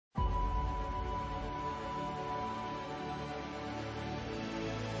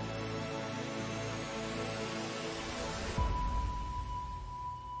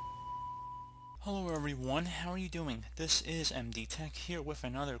everyone, how are you doing? This is MD Tech here with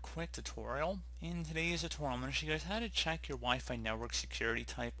another quick tutorial. In today's tutorial, I'm going to show you guys how to check your Wi-Fi network security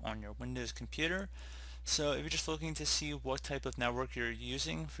type on your Windows computer. So if you're just looking to see what type of network you're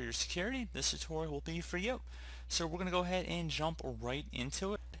using for your security, this tutorial will be for you. So we're going to go ahead and jump right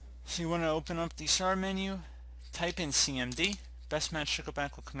into it. So you want to open up the start menu, type in CMD, best match to go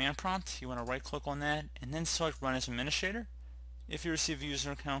back with command prompt. You want to right click on that and then select run as administrator. If you receive a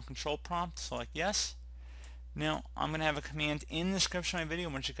user account control prompt, select yes. Now I'm going to have a command in the description of my video.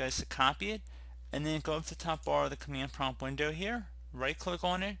 I want you guys to copy it and then go up to the top bar of the command prompt window here, right click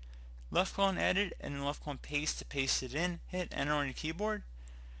on it, left click on edit, and then left click on paste to paste it in. Hit enter on your keyboard.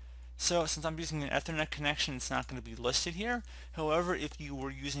 So since I'm using an Ethernet connection, it's not going to be listed here. However, if you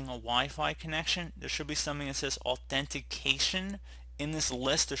were using a Wi-Fi connection, there should be something that says authentication in this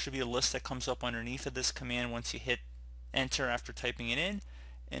list. There should be a list that comes up underneath of this command once you hit enter after typing it in,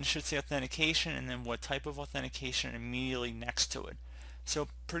 and it should say authentication and then what type of authentication immediately next to it. So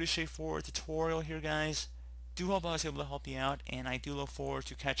pretty straightforward tutorial here, guys. Do hope I was able to help you out, and I do look forward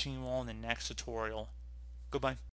to catching you all in the next tutorial. Goodbye.